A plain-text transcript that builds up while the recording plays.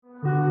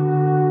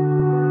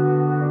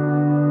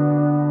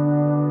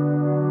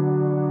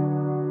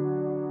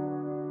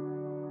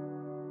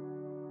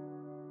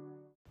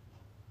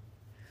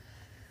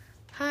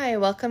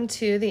welcome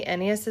to the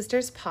Enia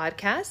Sisters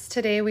podcast.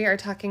 Today we are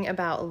talking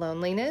about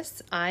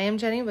loneliness. I am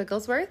Jenny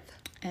Wigglesworth.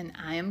 And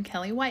I am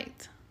Kelly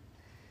White.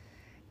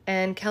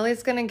 And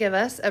Kelly's going to give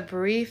us a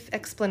brief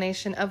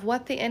explanation of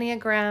what the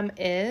Enneagram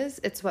is.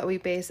 It's what we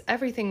base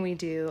everything we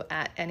do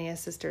at Enia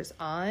Sisters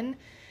on.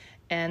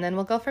 And then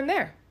we'll go from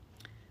there.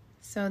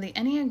 So the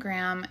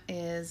Enneagram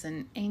is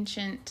an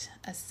ancient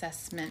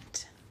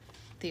assessment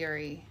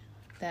theory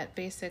that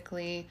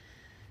basically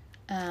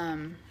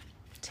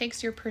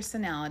takes your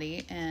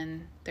personality,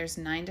 and there's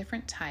 9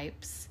 different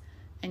types,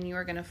 and you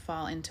are going to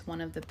fall into one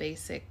of the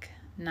basic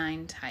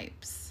 9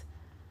 types.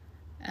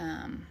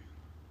 And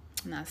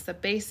that's the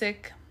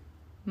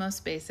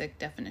most basic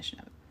definition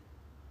of it.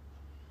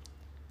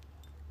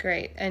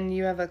 Great. And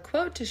you have a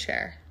quote to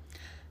share.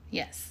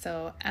 Yes.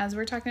 So as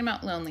we're talking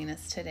about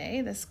loneliness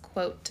today, this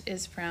quote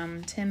is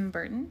from Tim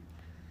Burton.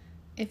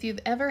 If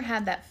you've ever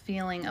had that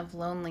feeling of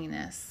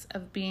loneliness,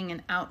 of being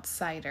an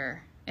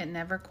outsider, it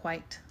never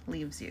quite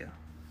leaves you.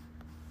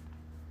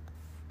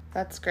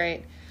 That's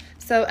great.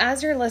 So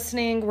as you're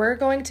listening, we're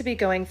going to be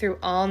going through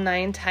all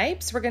 9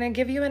 types. We're going to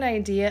give you an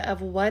idea of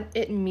what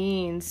it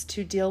means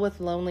to deal with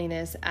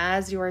loneliness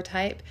as your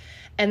type,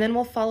 and then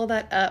we'll follow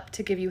that up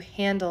to give you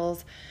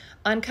handles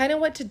on kind of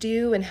what to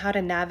do and how to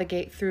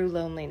navigate through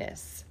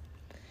loneliness.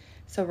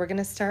 So we're going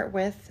to start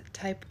with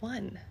type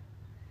 1.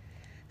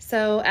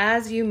 So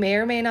as you may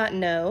or may not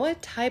know,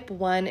 type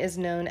 1 is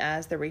known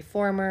as the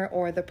reformer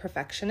or the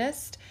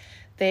perfectionist.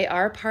 They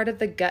are part of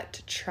the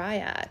gut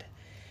triad.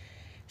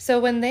 So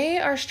when they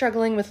are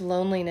struggling with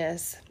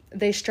loneliness,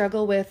 they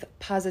struggle with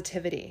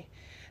positivity.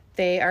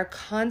 They are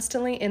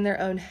constantly in their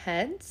own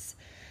heads.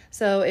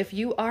 So if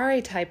you are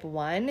a type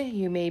 1,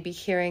 you may be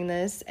hearing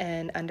this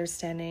and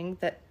understanding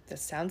that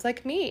this sounds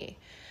like me.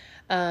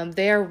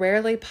 They are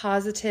rarely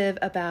positive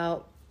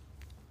about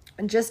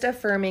just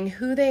affirming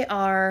who they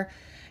are,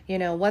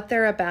 what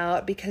they're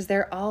about, because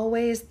they're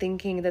always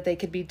thinking that they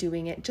could be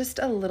doing it just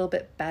a little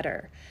bit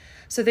better.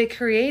 So they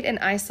create an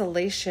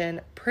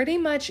isolation pretty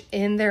much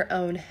in their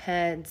own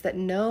heads that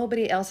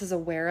nobody else is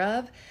aware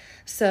of.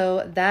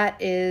 So that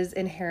is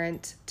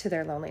inherent to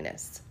their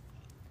loneliness.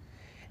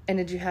 And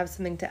did you have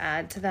something to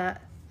add to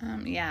that?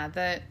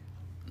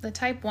 The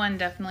type 1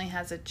 definitely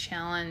has a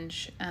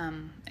challenge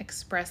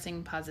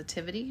expressing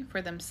positivity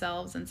for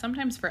themselves and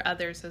sometimes for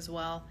others as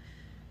well.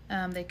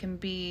 They can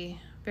be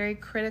very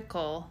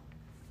critical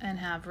and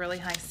have really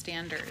high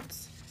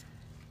standards.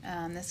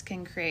 This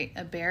can create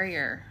a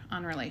barrier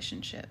on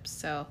relationships.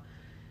 So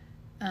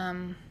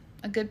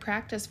a good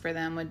practice for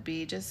them would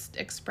be just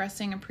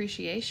expressing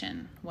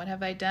appreciation. What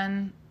have I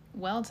done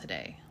well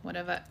today? What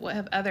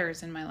have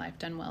others in my life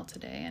done well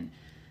today? And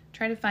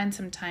try to find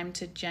some time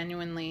to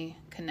genuinely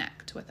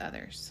connect with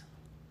others.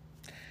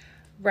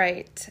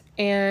 Right.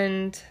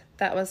 And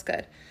that was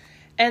good.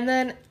 And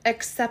then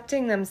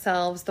accepting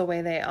themselves the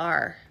way they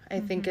are, I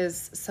think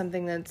is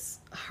something that's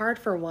hard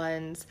for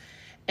ones.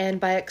 And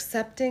by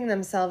accepting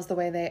themselves the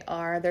way they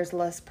are, there's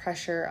less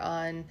pressure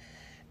on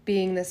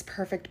being this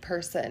perfect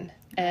person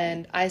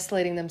and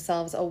isolating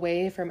themselves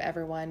away from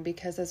everyone,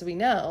 because as we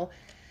know,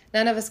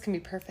 none of us can be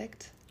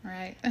perfect.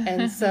 Right.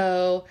 And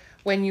so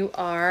when you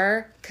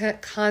are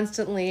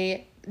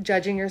constantly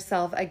judging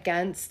yourself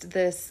against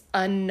this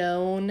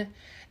unknown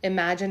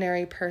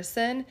imaginary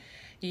person,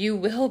 you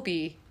will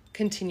be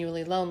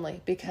continually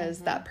lonely because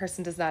that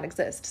person does not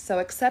exist. So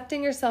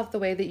accepting yourself the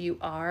way that you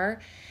are,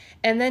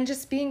 and then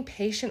just being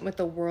patient with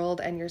the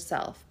world and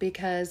yourself,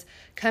 because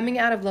coming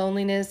out of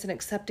loneliness and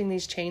accepting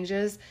these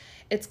changes,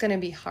 it's going to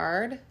be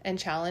hard and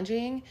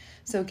challenging.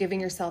 So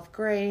giving yourself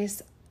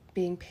grace,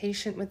 being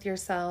patient with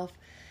yourself,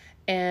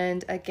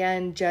 and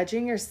again,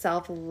 judging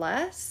yourself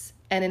less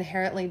and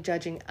inherently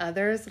judging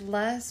others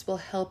less will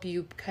help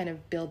you kind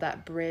of build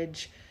that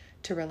bridge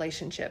to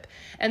relationship.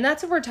 And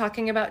that's what we're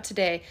talking about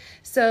today.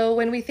 So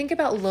when we think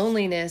about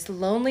loneliness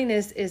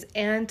is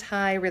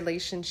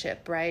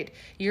anti-relationship, right?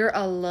 You're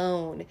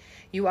alone.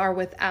 You are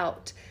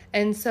without.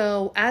 And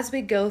so as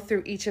we go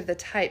through each of the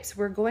types,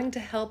 we're going to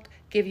help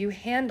give you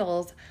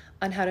handles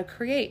on how to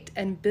create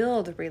and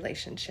build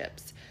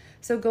relationships.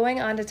 So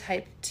going on to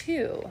type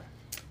 2.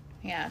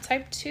 Yeah,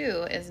 type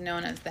 2 is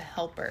known as the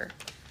helper.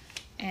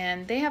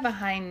 And they have a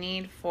high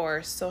need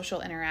for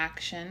social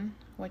interaction,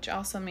 which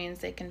also means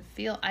they can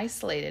feel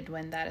isolated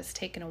when that is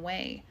taken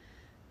away.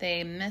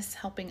 They miss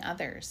helping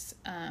others,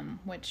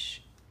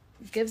 which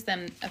gives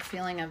them a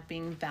feeling of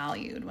being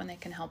valued when they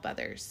can help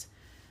others.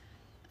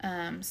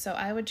 So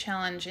I would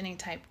challenge any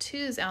type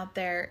 2s out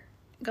there,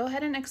 go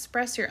ahead and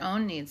express your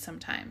own needs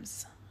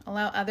sometimes.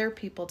 Allow other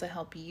people to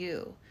help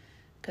you,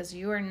 because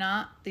you are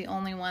not the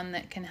only one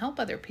that can help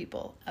other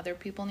people. Other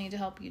people need to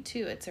help you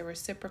too. It's a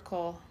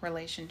reciprocal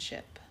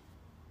relationship.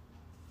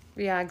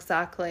 Yeah,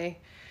 exactly.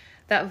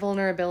 That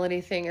vulnerability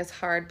thing is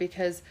hard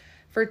because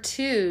for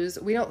 2s,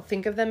 we don't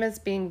think of them as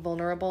being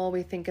vulnerable.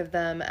 We think of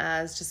them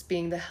as just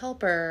being the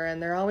helper,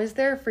 and they're always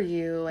there for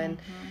you, and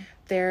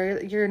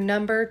they're your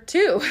number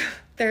 2.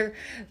 they're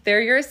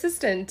your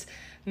assistant,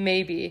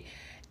 maybe.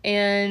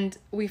 And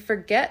we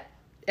forget,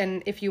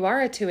 and if you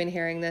are a 2 and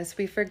hearing this,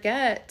 we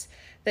forget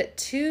that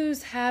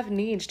twos have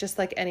needs just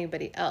like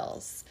anybody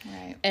else.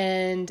 Right.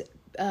 And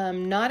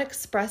not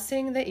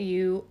expressing that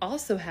you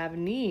also have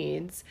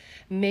needs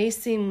may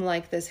seem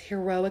like this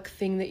heroic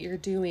thing that you're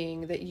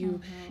doing, that you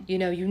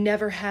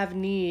never have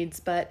needs,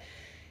 but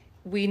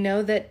we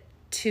know that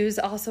twos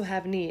also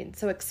have needs.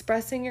 So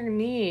expressing your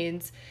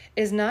needs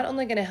is not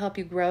only going to help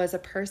you grow as a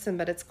person,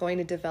 but it's going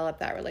to develop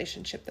that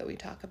relationship that we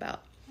talk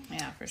about.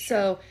 Yeah, for sure.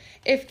 So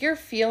if you're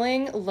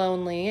feeling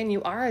lonely and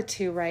you are a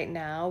two right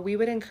now, we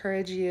would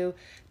encourage you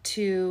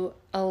to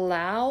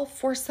allow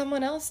for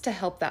someone else to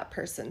help that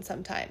person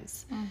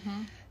sometimes.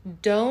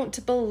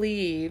 Don't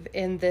believe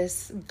in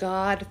this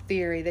God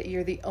theory that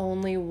you're the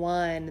only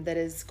one that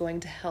is going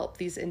to help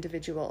these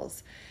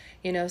individuals.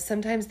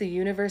 Sometimes the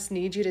universe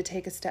needs you to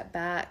take a step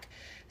back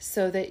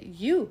so that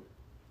you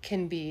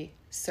can be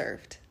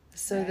served,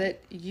 so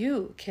that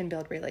you can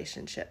build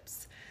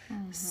relationships.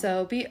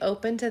 So be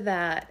open to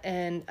that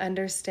and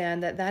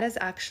understand that that is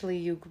actually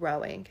you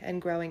growing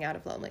out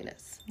of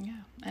loneliness. Yeah.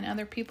 And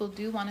other people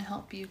do want to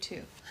help you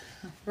too.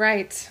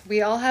 Right.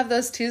 We all have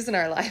those twos in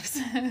our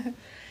lives.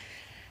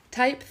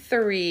 Type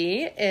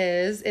 3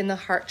 is in the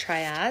heart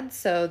triad.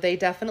 So they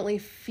definitely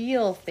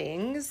feel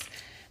things.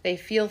 They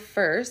feel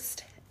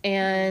first.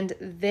 And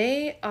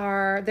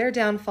their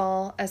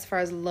downfall as far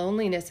as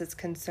loneliness is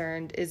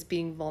concerned is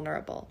being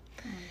vulnerable.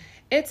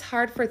 It's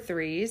hard for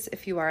threes,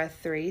 if you are a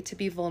 3, to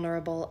be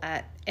vulnerable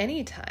at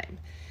any time.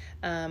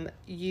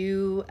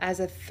 You, as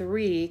a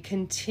 3,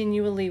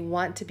 continually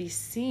want to be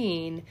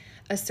seen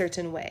a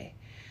certain way.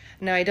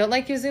 Now, I don't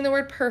like using the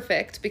word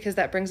perfect because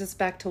that brings us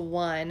back to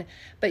 1,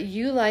 but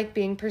you like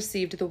being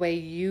perceived the way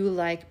you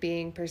like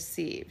being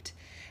perceived.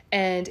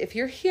 And if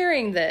you're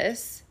hearing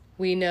this,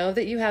 we know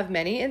that you have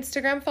many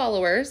Instagram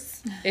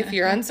followers if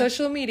you're on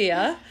social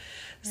media.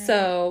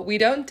 So we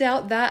don't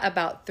doubt that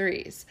about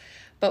 3s.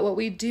 But what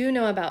we do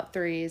know about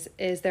 3s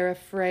is they're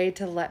afraid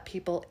to let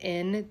people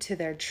into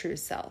their true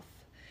self.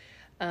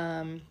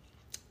 And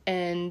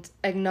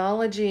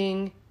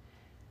acknowledging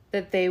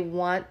that they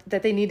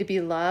need to be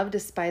loved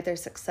despite their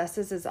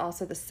successes is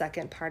also the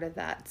second part of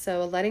that.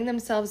 So letting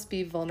themselves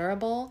be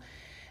vulnerable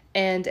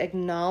and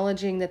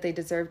acknowledging that they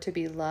deserve to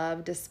be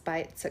loved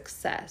despite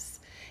success.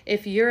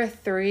 If you're a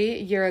 3,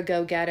 you're a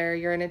go-getter,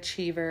 you're an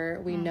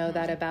achiever. We know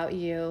that about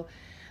you.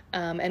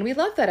 And we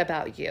love that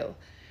about you.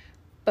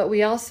 But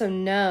we also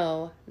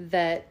know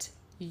that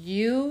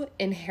you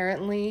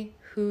inherently,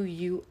 who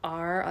you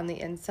are on the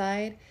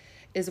inside,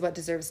 is what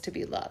deserves to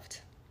be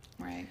loved.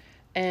 Right.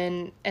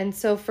 And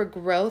so for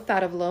growth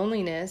out of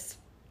loneliness,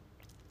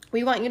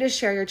 we want you to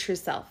share your true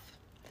self.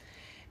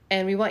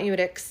 And we want you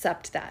to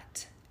accept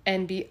that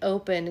and be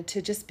open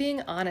to just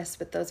being honest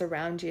with those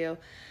around you.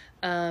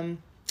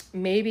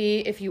 Maybe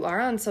if you are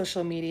on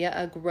social media,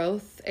 a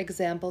growth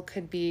example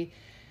could be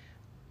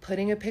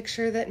putting a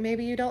picture that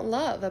maybe you don't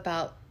love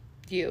about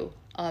you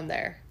on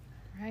there.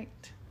 Right.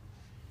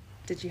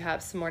 Did you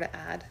have some more to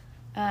add?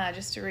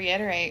 Just to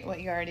reiterate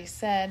what you already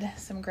said,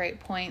 some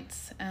great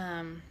points.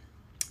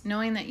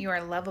 Knowing that you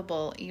are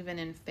lovable even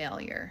in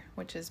failure,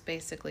 which is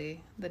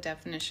basically the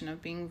definition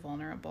of being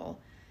vulnerable.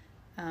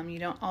 You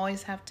don't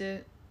always have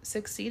to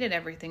succeed at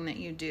everything that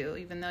you do,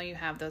 even though you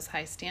have those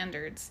high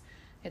standards.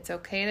 It's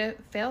okay to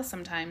fail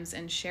sometimes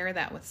and share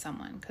that with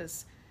someone,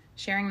 because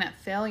sharing that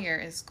failure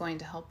is going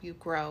to help you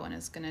grow and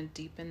is going to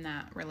deepen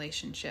that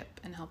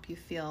relationship and help you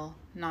feel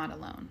not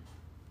alone.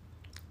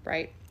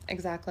 Right,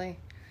 exactly.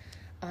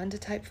 On to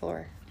type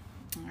 4.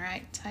 All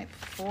right, type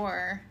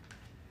 4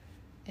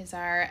 is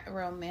our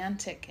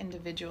romantic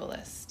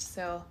individualist.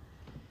 So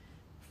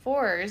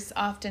 4s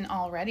often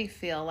already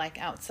feel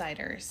like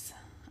outsiders.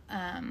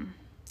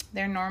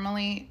 They're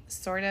normally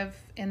sort of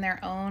in their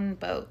own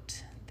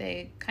boat.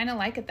 They kind of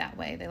like it that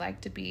way. They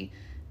like to be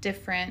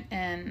different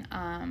and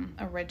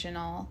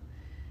original,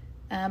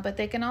 but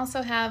they can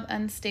also have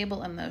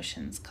unstable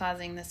emotions,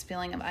 causing this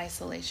feeling of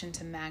isolation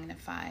to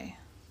magnify.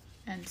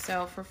 And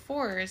so for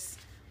 4s,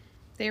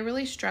 they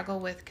really struggle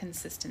with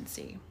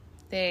consistency.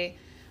 They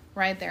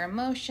ride their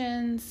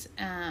emotions,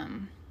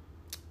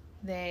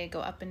 they go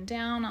up and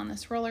down on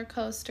this roller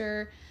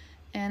coaster,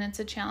 and it's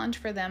a challenge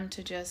for them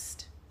to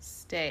just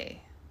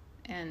stay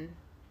and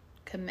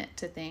commit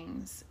to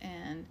things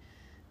and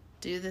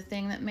do the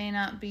thing that may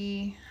not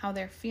be how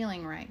they're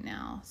feeling right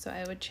now. So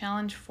I would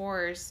challenge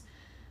 4s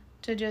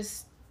to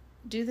just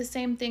do the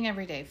same thing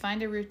every day.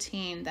 Find a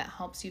routine that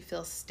helps you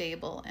feel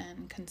stable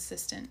and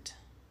consistent.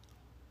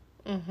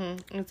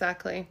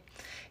 Exactly.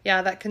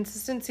 Yeah, that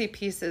consistency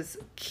piece is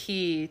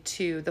key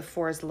to the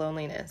 4's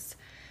loneliness.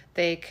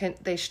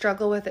 They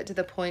struggle with it to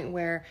the point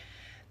where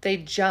they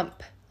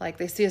jump, like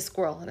they see a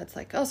squirrel and it's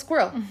like, oh,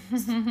 squirrel,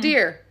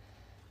 deer,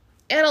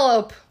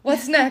 antelope,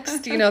 what's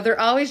next? They're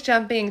always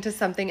jumping to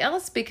something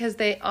else because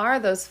they are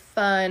those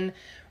fun,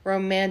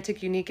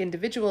 romantic, unique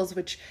individuals,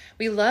 which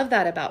we love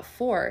that about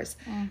 4s.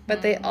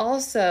 But they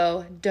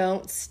also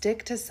don't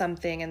stick to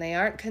something and they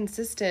aren't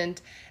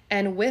consistent.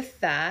 And with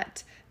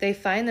that, they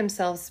find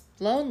themselves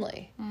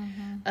lonely.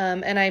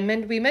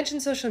 And we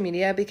mentioned social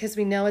media because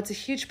we know it's a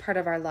huge part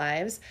of our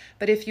lives.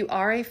 But if you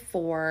are a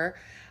 4,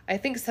 I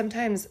think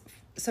sometimes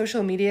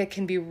social media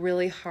can be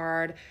really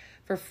hard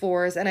for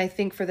fours, and I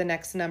think for the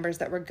next numbers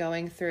that we're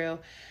going through,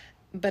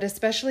 but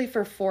especially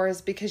for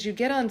fours, because you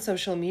get on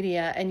social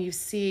media and you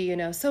see,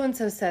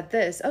 so-and-so said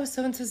this. Oh,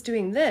 so-and-so's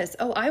doing this.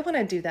 Oh, I want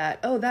to do that.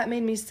 Oh, that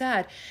made me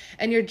sad.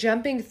 And you're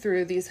jumping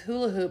through these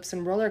hula hoops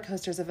and roller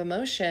coasters of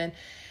emotion,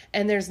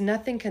 and there's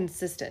nothing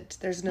consistent.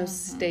 There's no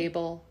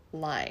stable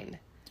line.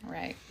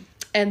 Right.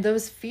 And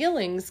those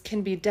feelings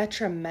can be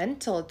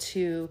detrimental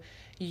to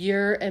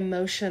your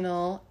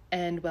emotional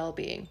and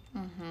well-being.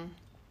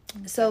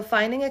 So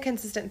finding a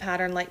consistent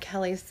pattern, like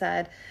Kelly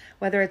said,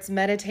 whether it's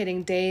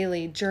meditating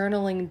daily,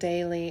 journaling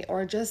daily,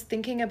 or just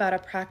thinking about a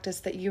practice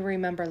that you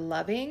remember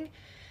loving,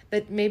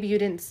 that maybe you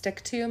didn't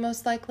stick to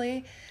most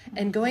likely,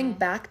 and going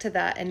back to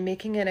that and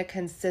making it a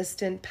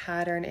consistent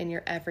pattern in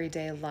your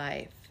everyday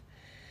life.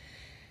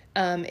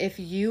 If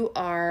you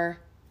are,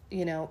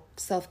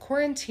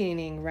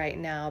 self-quarantining right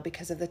now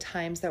because of the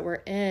times that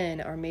we're in,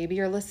 or maybe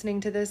you're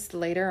listening to this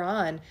later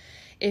on,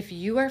 if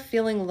you are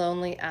feeling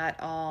lonely at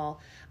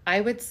all, I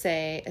would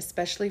say,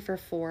 especially for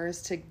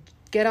fours, to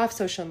get off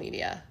social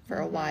media for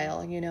a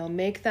while,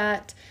 make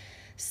that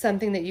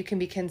something that you can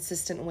be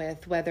consistent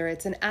with, whether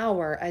it's an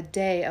hour, a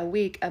day, a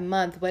week, a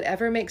month,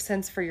 whatever makes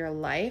sense for your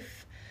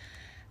life,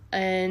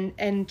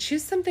 and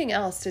choose something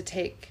else to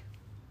take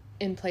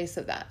in place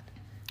of that.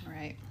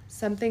 Right.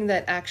 Something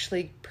that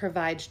actually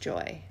provides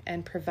joy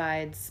and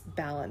provides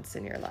balance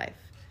in your life.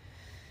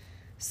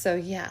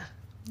 So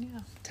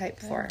type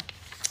 4.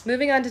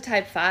 Moving on to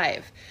type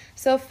 5.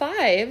 So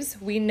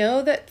 5s, we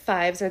know that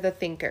 5s are the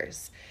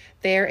thinkers.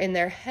 They're in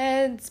their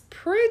heads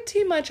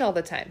pretty much all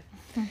the time.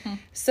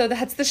 So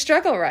that's the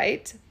struggle,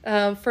 right?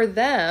 For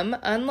them,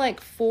 unlike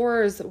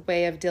 4's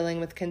way of dealing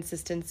with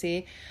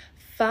consistency,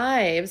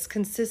 5s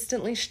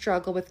consistently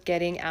struggle with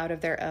getting out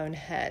of their own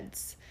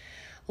heads,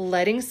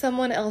 letting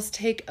someone else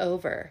take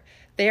over.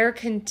 They are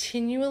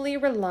continually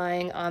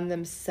relying on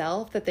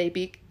themselves, that they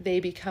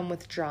become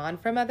withdrawn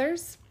from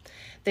others.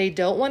 They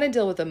don't want to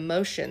deal with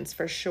emotions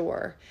for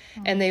sure,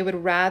 and they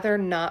would rather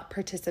not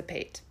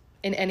participate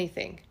in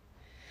anything.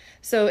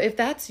 So if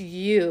that's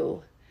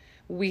you,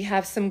 we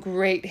have some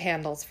great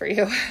handles for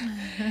you.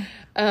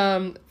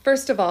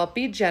 First of all,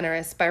 be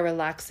generous by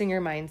relaxing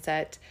your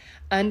mindset.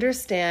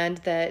 Understand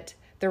that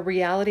the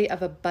reality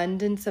of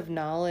abundance of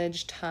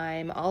knowledge,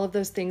 time, all of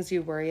those things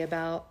you worry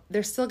about,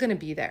 they're still going to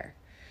be there.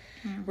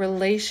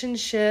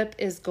 Relationship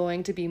is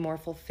going to be more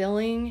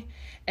fulfilling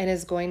and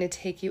is going to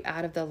take you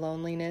out of the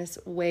loneliness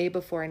way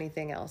before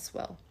anything else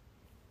will.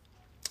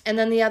 And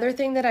then the other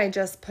thing that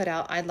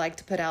I'd like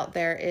to put out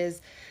there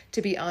is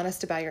to be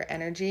honest about your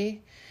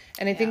energy.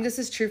 And I think this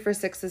is true for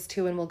 6s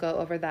too, and we'll go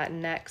over that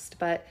next.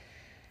 But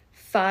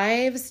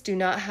 5s do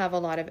not have a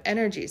lot of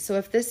energy. So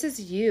if this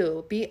is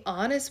you, be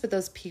honest with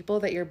those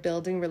people that you're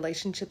building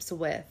relationships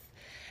with,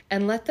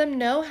 and let them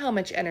know how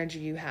much energy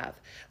you have.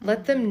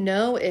 Let them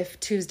know if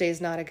Tuesday's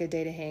not a good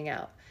day to hang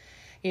out.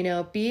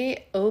 Be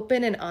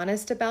open and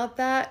honest about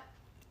that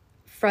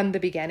from the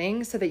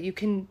beginning so that you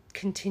can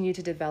continue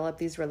to develop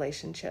these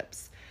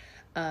relationships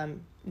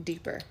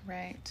deeper.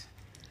 Right.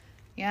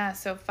 Yeah,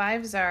 so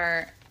 5s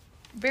are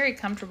very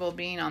comfortable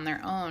being on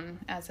their own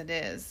as it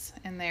is,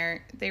 and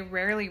they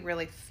rarely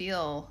really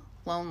feel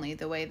lonely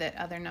the way that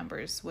other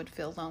numbers would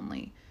feel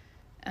lonely.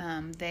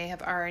 They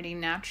have already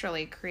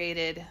naturally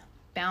created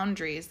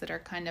boundaries that are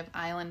kind of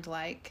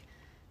island-like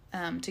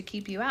to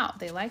keep you out.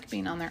 They like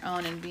being on their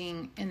own and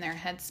being in their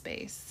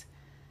headspace.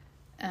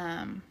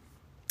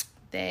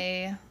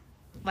 They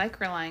like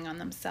relying on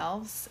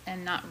themselves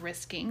and not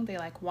risking. They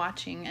like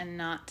watching and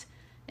not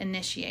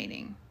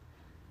initiating.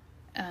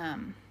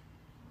 And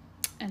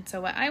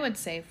so what I would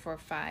say for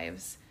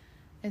 5s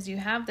is you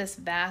have this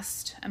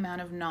vast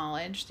amount of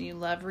knowledge that you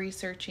love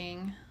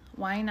researching.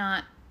 Why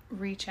not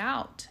reach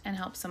out and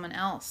help someone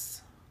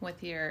else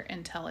with your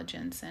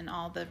intelligence and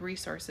all the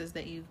resources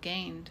that you've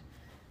gained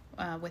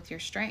with your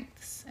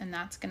strengths? And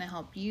that's going to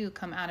help you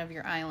come out of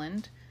your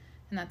island,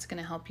 and that's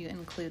going to help you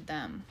include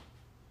them.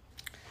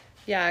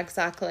 Yeah,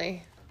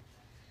 exactly.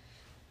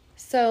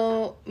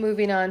 So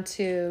moving on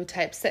to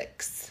type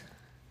 6.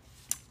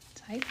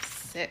 Type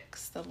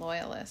 6, the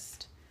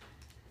loyalist.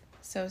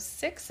 So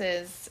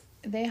 6s,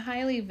 they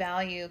highly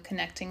value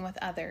connecting with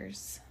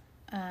others,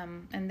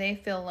 and they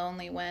feel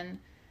lonely when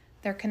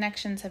their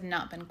connections have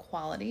not been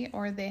quality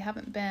or they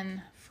haven't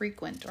been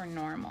frequent or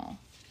normal.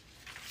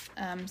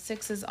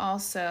 6s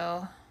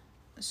also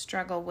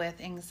struggle with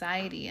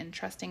anxiety and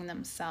trusting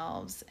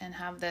themselves and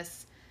have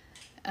this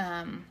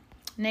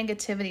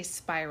negativity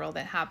spiral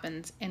that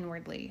happens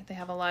inwardly. They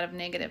have a lot of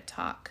negative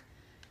talk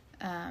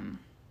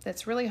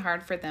that's really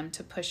hard for them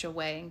to push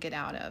away and get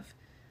out of.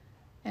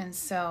 And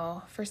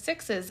so for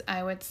 6s,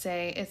 I would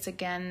say it's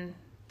again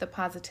the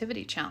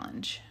positivity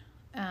challenge.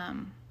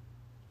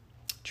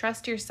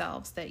 Trust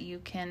yourselves that you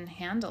can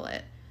handle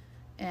it,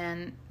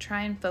 and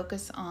try and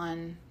focus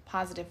on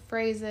positive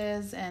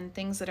phrases and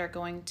things that are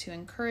going to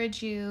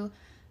encourage you,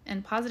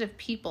 and positive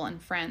people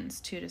and friends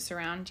too to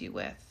surround you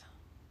with.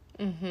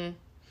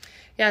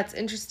 Yeah, it's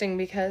interesting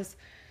because,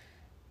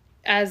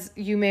 as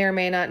you may or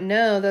may not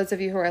know, those of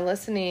you who are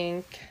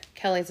listening,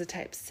 Kelly's a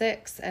type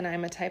 6 and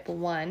I'm a type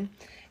 1.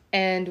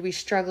 And we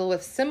struggle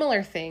with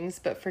similar things,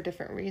 but for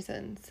different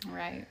reasons.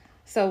 Right.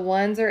 So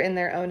 1s are in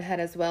their own head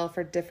as well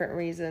for different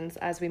reasons,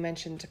 as we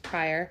mentioned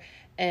prior.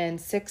 And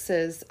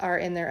 6s are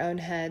in their own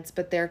heads,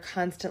 but they're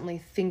constantly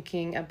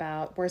thinking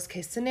about worst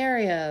case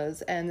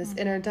scenarios and this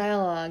inner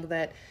dialogue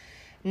that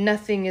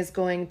nothing is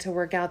going to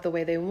work out the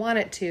way they want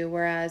it to.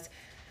 Whereas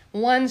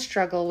 1s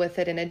struggle with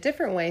it in a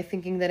different way,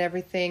 thinking that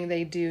everything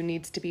they do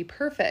needs to be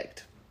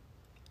perfect.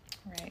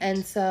 Right.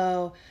 And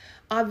so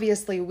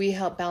obviously we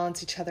help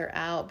balance each other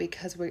out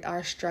because we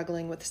are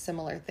struggling with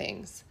similar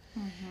things.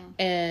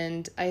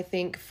 And I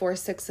think for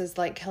 6s,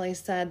 like Kelly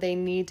said, they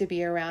need to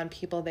be around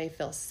people they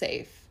feel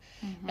safe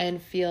and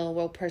feel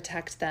will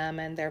protect them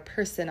and their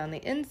person on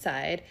the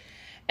inside.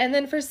 And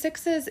then for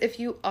 6s, if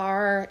you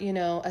are,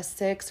 a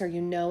 6 or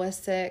a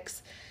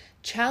 6,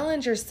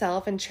 challenge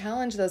yourself and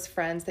challenge those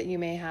friends that you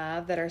may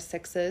have that are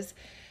 6s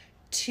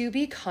to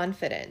be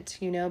confident,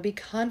 be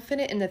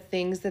confident in the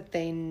things that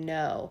they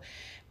know,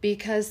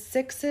 because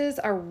 6s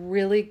are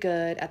really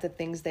good at the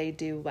things they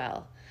do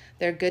well.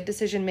 They're good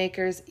decision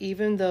makers,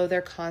 even though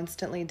they're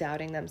constantly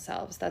doubting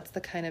themselves. That's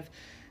the kind of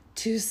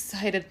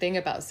two-sided thing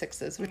about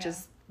 6s, which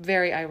is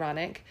very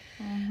ironic.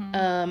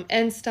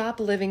 And stop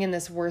living in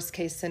this worst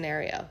case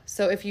scenario.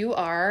 So if you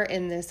are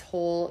in this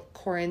whole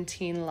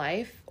quarantine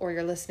life, or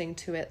you're listening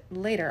to it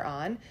later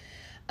on,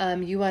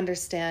 you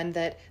understand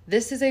that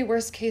this is a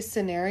worst case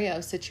scenario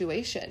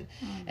situation.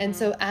 And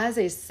so as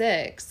a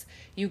 6,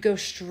 you go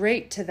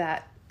straight to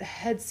that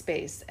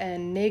headspace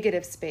and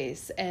negative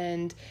space.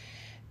 And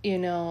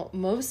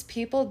most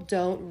people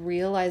don't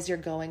realize you're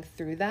going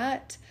through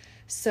that.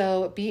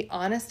 So be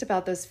honest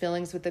about those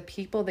feelings with the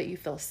people that you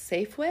feel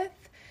safe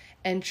with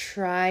and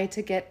try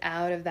to get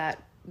out of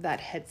that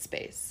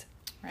headspace.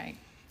 Right.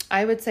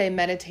 I would say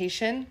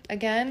meditation,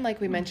 again,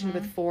 like we mentioned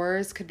with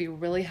 4s, could be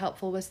really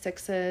helpful with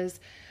 6s.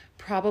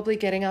 Probably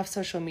getting off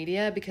social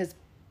media, because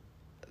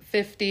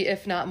 50,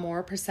 if not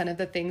more, % of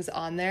the things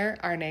on there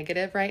are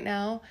negative right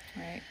now.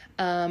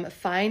 Right.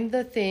 Find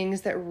the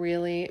things that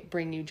really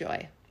bring you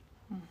joy.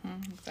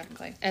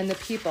 Exactly. And the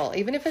people,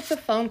 even if it's a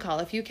phone call,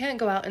 if you can't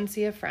go out and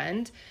see a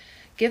friend,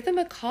 give them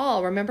a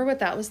call. Remember what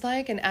that was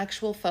like, an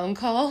actual phone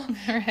call?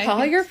 Right.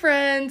 Call your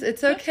friends.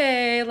 It's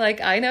okay. Like,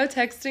 I know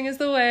texting is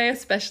the way,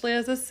 especially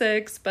as a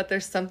 6, but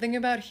there's something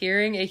about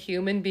hearing a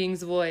human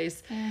being's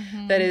voice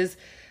that is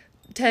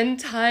 10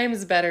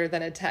 times better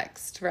than a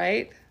text,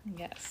 right?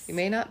 Yes. You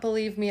may not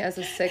believe me as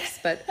a 6,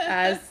 but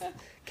as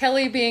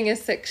Kelly being a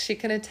 6, she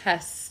can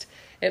attest.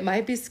 It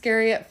might be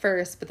scary at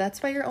first, but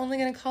that's why you're only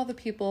going to call the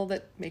people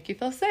that make you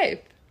feel safe.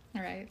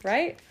 Right.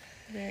 Right?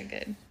 Very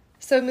good.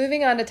 So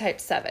moving on to type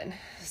 7.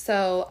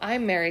 So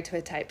I'm married to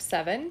a type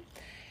 7,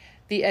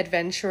 the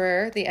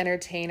adventurer, the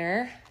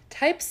entertainer.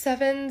 Type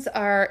 7s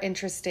are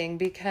interesting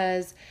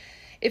because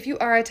if you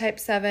are a type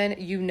 7,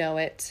 you know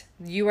it.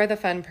 You are the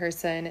fun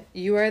person.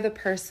 You are the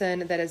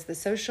person that is the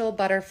social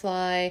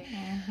butterfly,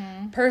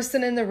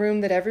 person in the room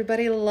that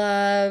everybody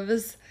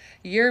loves.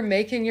 You're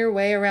making your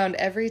way around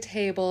every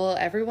table.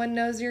 Everyone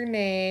knows your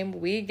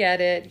name. We get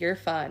it. You're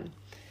fun.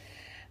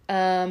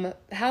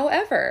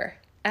 However,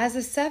 as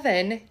a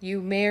 7,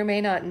 you may or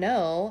may not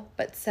know,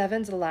 but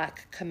 7s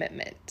lack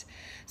commitment.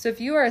 So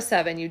if you are a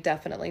 7, you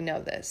definitely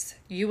know this.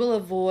 You will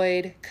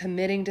avoid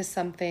committing to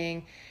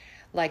something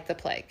like the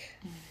plague.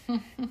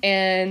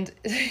 And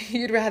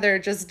you'd rather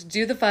just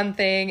do the fun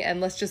thing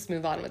and let's just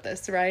move on with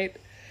this, right?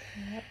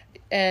 Yep.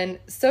 And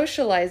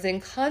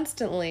socializing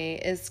constantly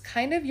is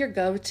kind of your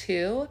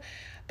go-to,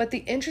 but the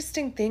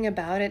interesting thing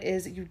about it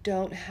is you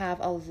don't have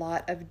a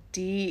lot of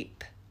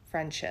deep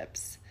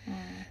friendships.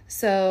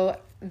 So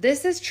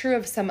this is true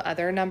of some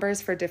other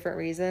numbers for different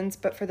reasons,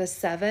 but for the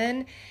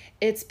 7,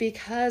 it's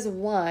because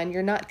 1,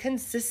 you're not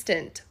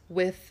consistent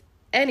with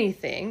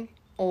anything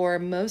or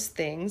most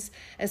things,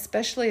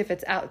 especially if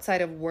it's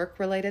outside of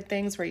work-related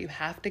things where you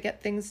have to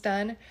get things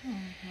done.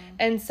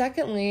 And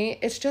secondly,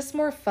 it's just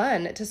more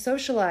fun to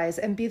socialize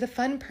and be the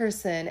fun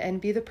person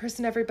and be the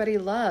person everybody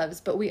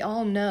loves. But we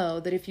all know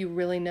that if you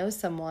really know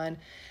someone,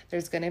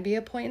 there's going to be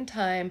a point in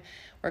time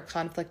where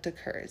conflict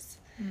occurs.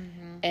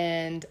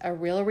 And a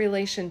real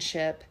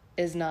relationship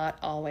is not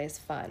always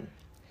fun.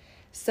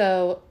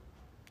 So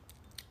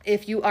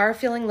if you are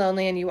feeling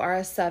lonely and you are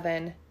a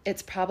 7,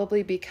 it's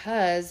probably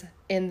because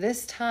in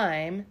this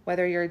time,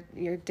 whether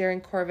you're during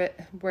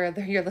COVID,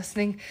 whether you're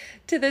listening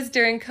to this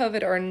during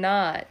COVID or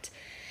not,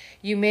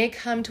 you may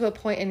come to a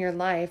point in your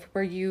life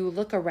where you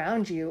look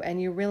around you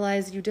and you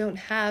realize you don't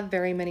have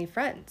very many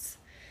friends.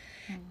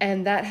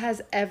 And that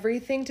has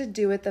everything to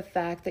do with the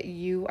fact that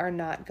you are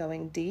not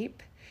going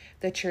deep,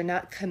 that you're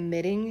not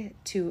committing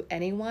to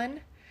anyone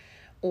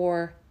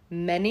or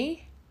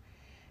many.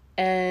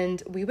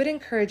 And we would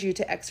encourage you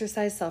to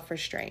exercise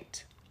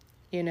self-restraint.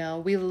 You know,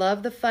 we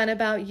love the fun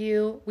about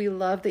you. We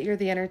love that you're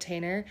the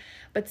entertainer,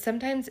 but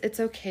sometimes it's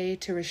okay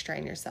to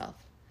restrain yourself.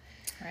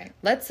 Right.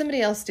 Let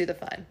somebody else do the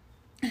fun.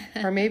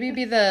 Or maybe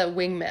be the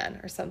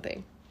wingman or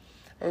something,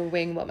 or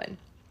wing woman.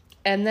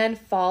 And then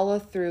follow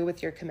through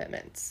with your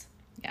commitments.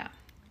 Yeah.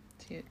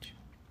 It's huge.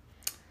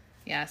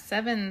 Yeah,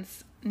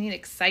 sevens need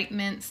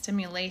excitement,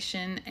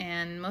 stimulation,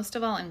 and most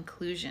of all,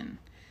 inclusion.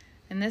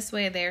 In this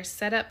way, they are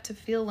set up to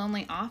feel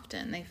lonely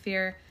often. They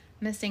fear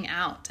missing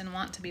out and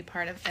want to be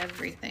part of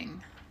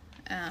everything.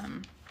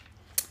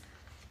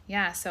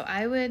 So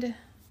I would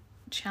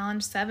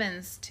challenge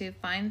sevens to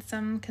find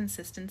some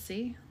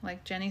consistency.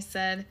 Like Jenny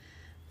said,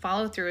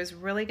 follow through is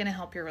really going to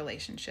help your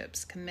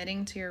relationships,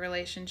 committing to your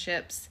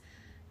relationships,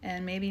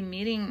 and maybe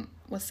meeting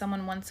with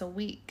someone once a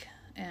week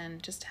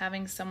and just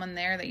having someone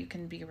there that you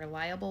can be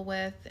reliable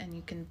with and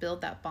you can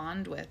build that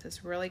bond with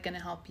is really going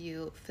to help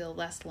you feel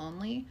less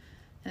lonely,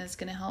 and it's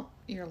going to help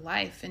your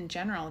life in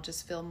general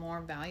just feel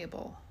more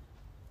valuable.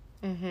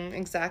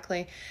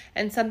 Exactly.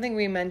 And something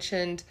we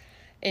mentioned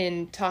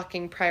in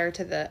talking prior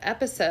to the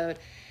episode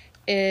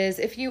is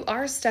if you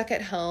are stuck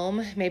at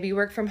home, maybe you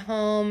work from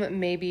home,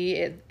 maybe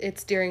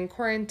it's during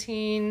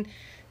quarantine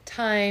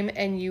time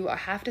and you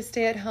have to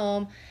stay at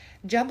home,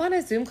 jump on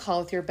a Zoom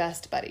call with your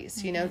best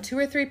buddies, 2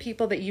 or 3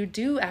 people that you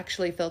do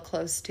actually feel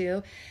close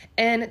to,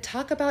 and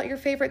talk about your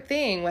favorite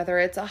thing, whether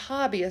it's a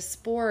hobby, a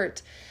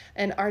sport,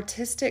 an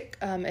artistic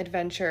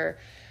adventure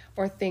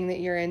or thing that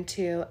you're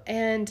into,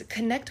 and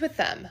connect with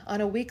them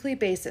on a weekly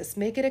basis.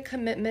 Make it a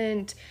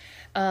commitment,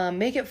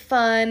 make it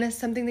fun,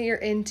 something that you're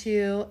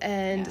into,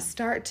 and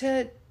start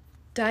to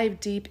dive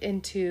deep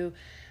into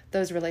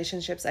those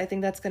relationships. I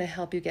think that's going to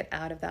help you get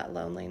out of that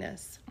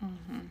loneliness.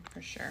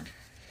 For sure.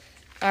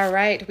 All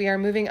right, we are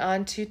moving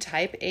on to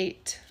type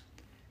 8.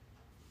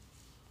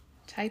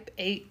 Type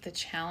 8, the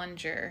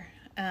challenger.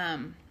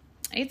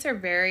 8s are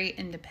very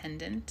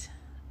independent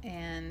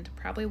and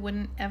probably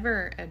wouldn't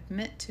ever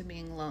admit to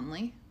being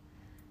lonely.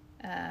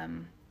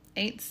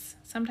 8s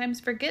sometimes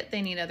forget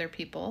they need other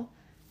people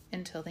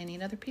until they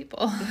need other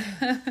people.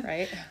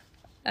 Right.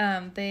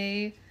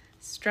 They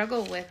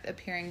struggle with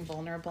appearing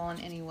vulnerable in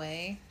any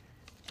way,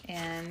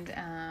 and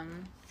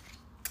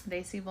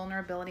they see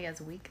vulnerability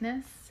as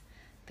weakness.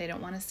 They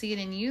don't want to see it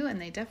in you,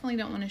 and they definitely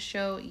don't want to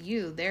show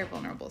you their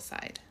vulnerable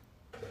side.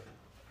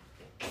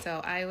 So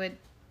I would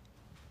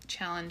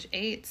challenge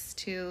 8s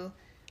to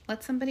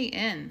let somebody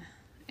in,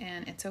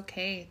 and it's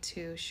okay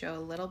to show a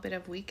little bit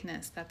of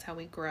weakness. That's how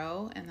we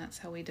grow, and that's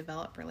how we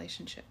develop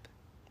relationship.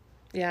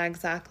 Yeah,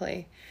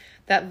 exactly.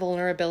 That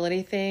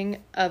vulnerability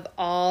thing, of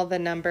all the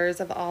numbers,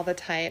 of all the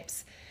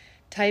types,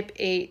 type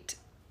 8,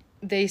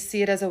 they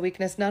see it as a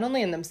weakness not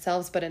only in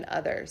themselves but in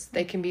others.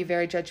 They can be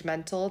very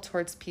judgmental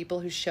towards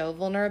people who show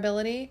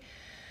vulnerability.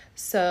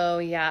 So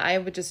yeah, I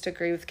would just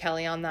agree with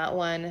Kelly on that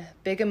one.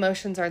 Big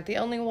emotions aren't the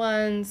only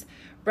ones.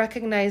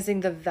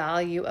 Recognizing the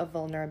value of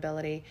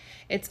vulnerability.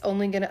 It's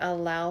only going to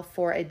allow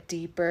for a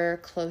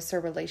deeper, closer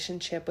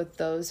relationship with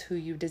those who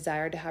you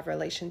desire to have a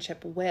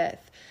relationship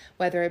with,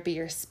 whether it be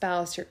your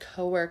spouse, your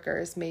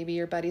coworkers, maybe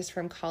your buddies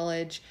from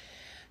college.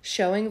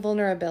 Showing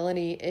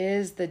vulnerability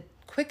is the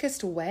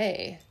quickest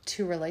way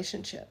to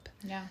relationship.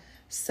 Yeah.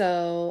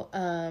 So,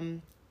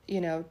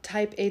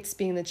 type 8s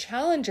being the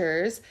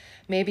challengers,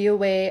 maybe a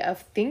way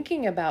of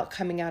thinking about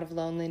coming out of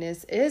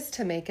loneliness is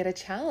to make it a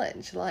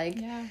challenge.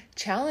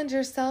 Challenge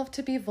yourself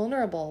to be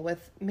vulnerable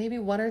with maybe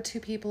 1 or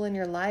 2 people in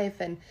your life.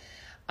 And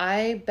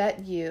I bet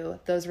you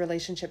those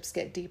relationships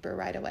get deeper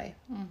right away.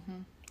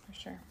 For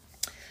sure.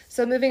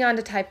 So moving on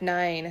to type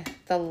 9,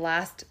 the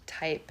last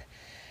type.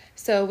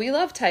 So we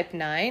love type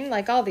 9,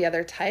 like all the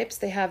other types.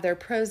 They have their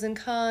pros and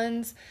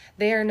cons.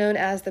 They are known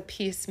as the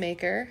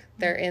peacemaker.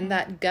 They're in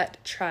that gut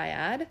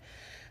triad.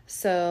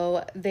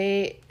 So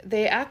they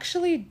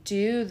actually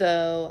do,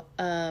 though,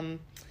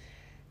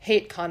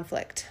 hate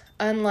conflict.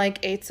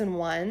 Unlike 8s and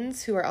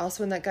 1s, who are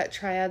also in that gut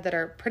triad that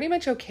are pretty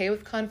much okay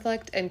with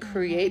conflict and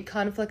create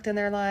conflict in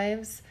their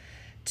lives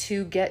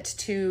to get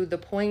to the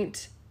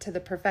point, to the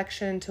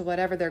perfection, to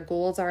whatever their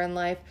goals are in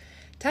life.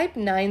 Type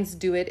 9s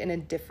do it in a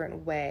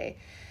different way.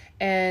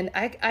 And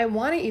I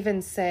want to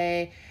even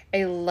say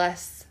a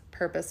less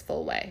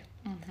purposeful way.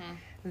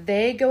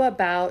 They go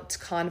about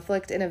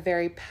conflict in a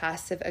very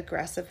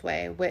passive-aggressive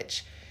way,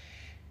 which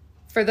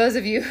for those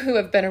of you who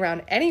have been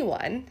around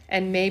anyone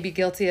and may be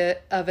guilty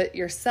of it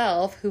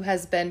yourself who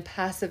has been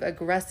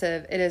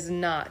passive-aggressive, it is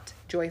not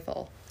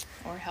joyful.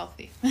 Or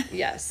healthy.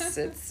 Yes,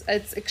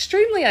 it's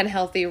extremely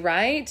unhealthy,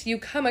 right? You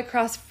come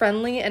across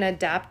friendly and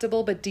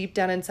adaptable, but deep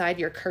down inside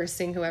you're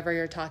cursing whoever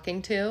you're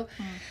talking to.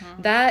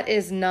 That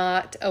is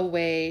not a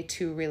way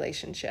to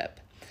relationship.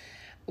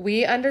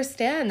 We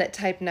understand that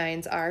type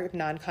 9s are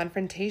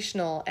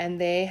non-confrontational and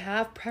they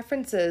have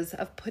preferences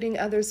of putting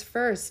others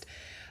first,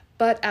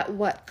 but at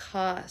what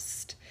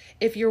cost?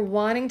 If you're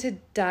wanting to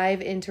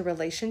dive into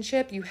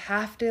relationship, you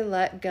have to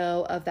let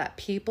go of that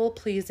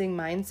people-pleasing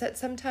mindset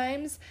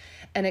sometimes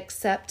and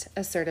accept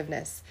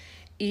assertiveness,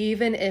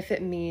 even if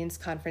it means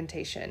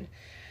confrontation.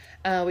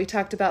 We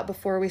talked about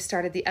before we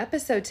started the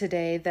episode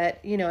today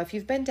that, if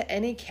you've been to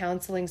any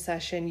counseling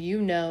session,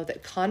 you know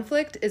that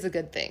conflict is a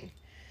good thing.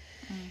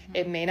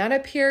 It may not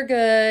appear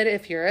good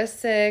if you're a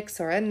 6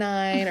 or a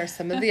 9 or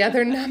some of the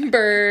other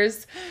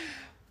numbers,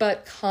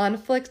 But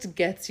conflict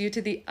gets you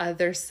to the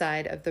other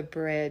side of the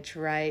bridge,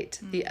 right?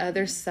 The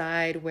other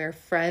side where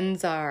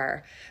friends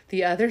are,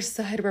 the other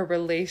side where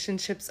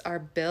relationships are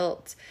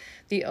built.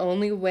 The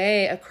only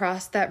way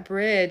across that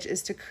bridge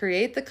is to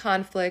create the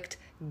conflict,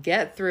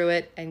 get through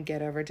it, and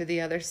get over to the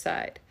other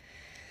side.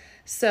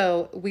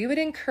 So we would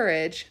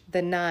encourage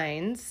the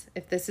 9s,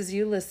 if this is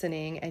you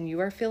listening and you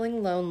are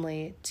feeling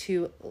lonely,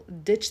 to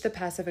ditch the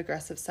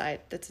passive-aggressive side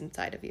that's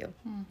inside of you.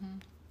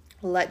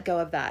 Let go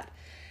of that.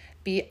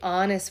 Be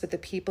honest with the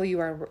people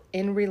you are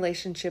in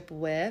relationship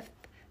with,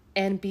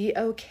 and be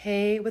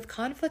okay with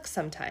conflict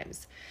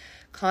sometimes.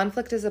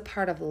 Conflict is a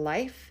part of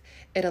life.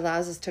 It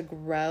allows us to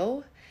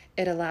grow.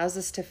 It allows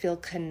us to feel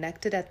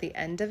connected at the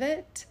end of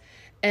it.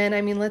 And I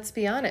mean, let's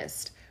be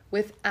honest,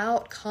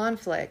 without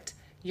conflict,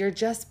 you're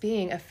just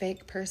being a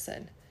fake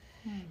person.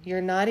 You're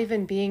not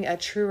even being a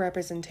true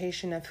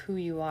representation of who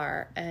you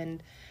are,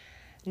 and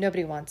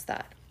nobody wants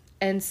that.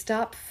 And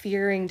stop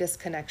fearing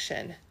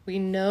disconnection. We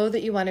know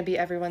that you want to be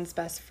everyone's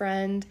best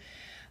friend,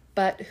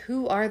 but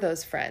who are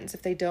those friends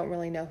if they don't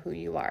really know who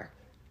you are?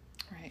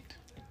 Right.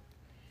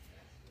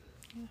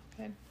 Yeah,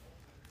 good.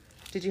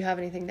 Did you have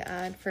anything to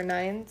add for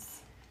 9s?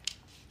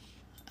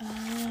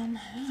 No,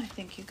 I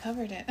think you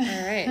covered it. All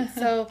right.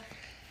 So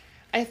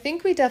I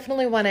think we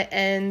definitely want to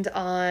end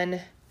on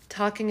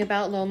talking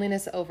about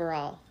loneliness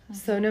overall.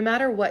 So no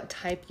matter what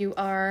type you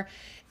are,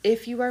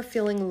 if you are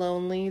feeling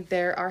lonely,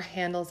 there are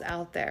handles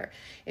out there.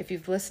 If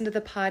you've listened to the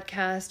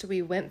podcast,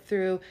 we went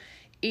through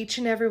each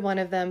and every one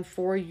of them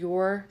for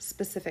your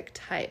specific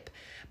type.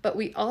 But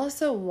we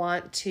also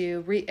want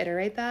to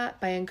reiterate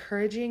that by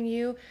encouraging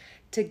you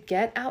to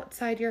get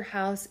outside your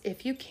house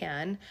if you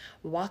can,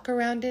 walk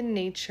around in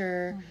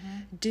nature,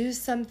 do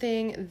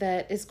something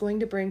that is going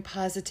to bring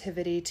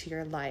positivity to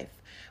your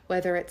life,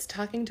 whether it's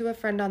talking to a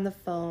friend on the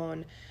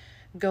phone,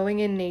 going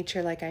in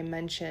nature like I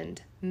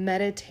mentioned,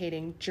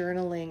 meditating,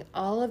 journaling,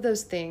 all of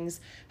those things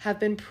have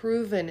been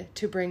proven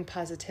to bring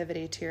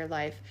positivity to your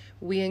life.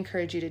 We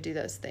encourage you to do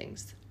those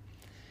things.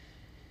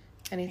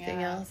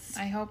 Anything else?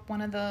 I hope one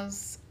of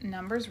those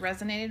numbers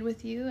resonated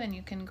with you and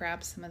you can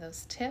grab some of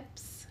those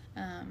tips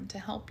to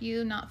help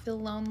you not feel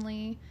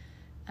lonely.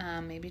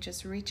 Maybe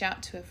just reach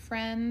out to a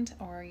friend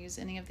or use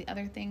any of the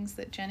other things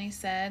that Jenny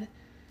said.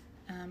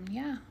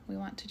 We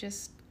want to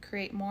just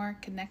create more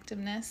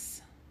connectiveness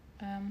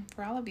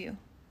for all of you.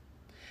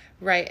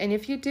 Right. And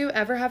if you do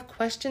ever have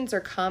questions or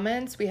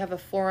comments, we have a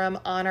forum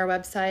on our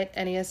website,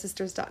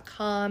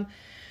 neasisters.com.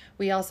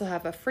 We also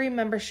have a free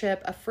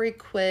membership, a free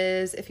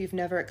quiz if you've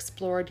never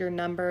explored your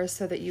numbers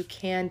so that you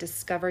can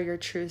discover your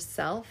true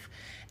self.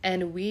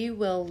 And we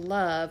would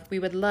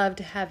love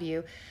to have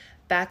you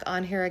back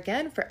on here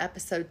again for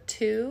episode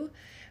 2,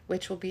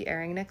 which will be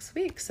airing next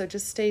week. So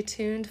just stay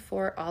tuned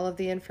for all of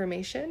the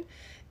information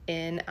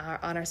on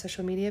our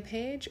social media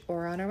page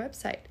or on our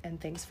website.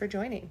 And thanks for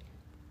joining.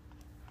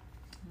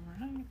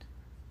 All right.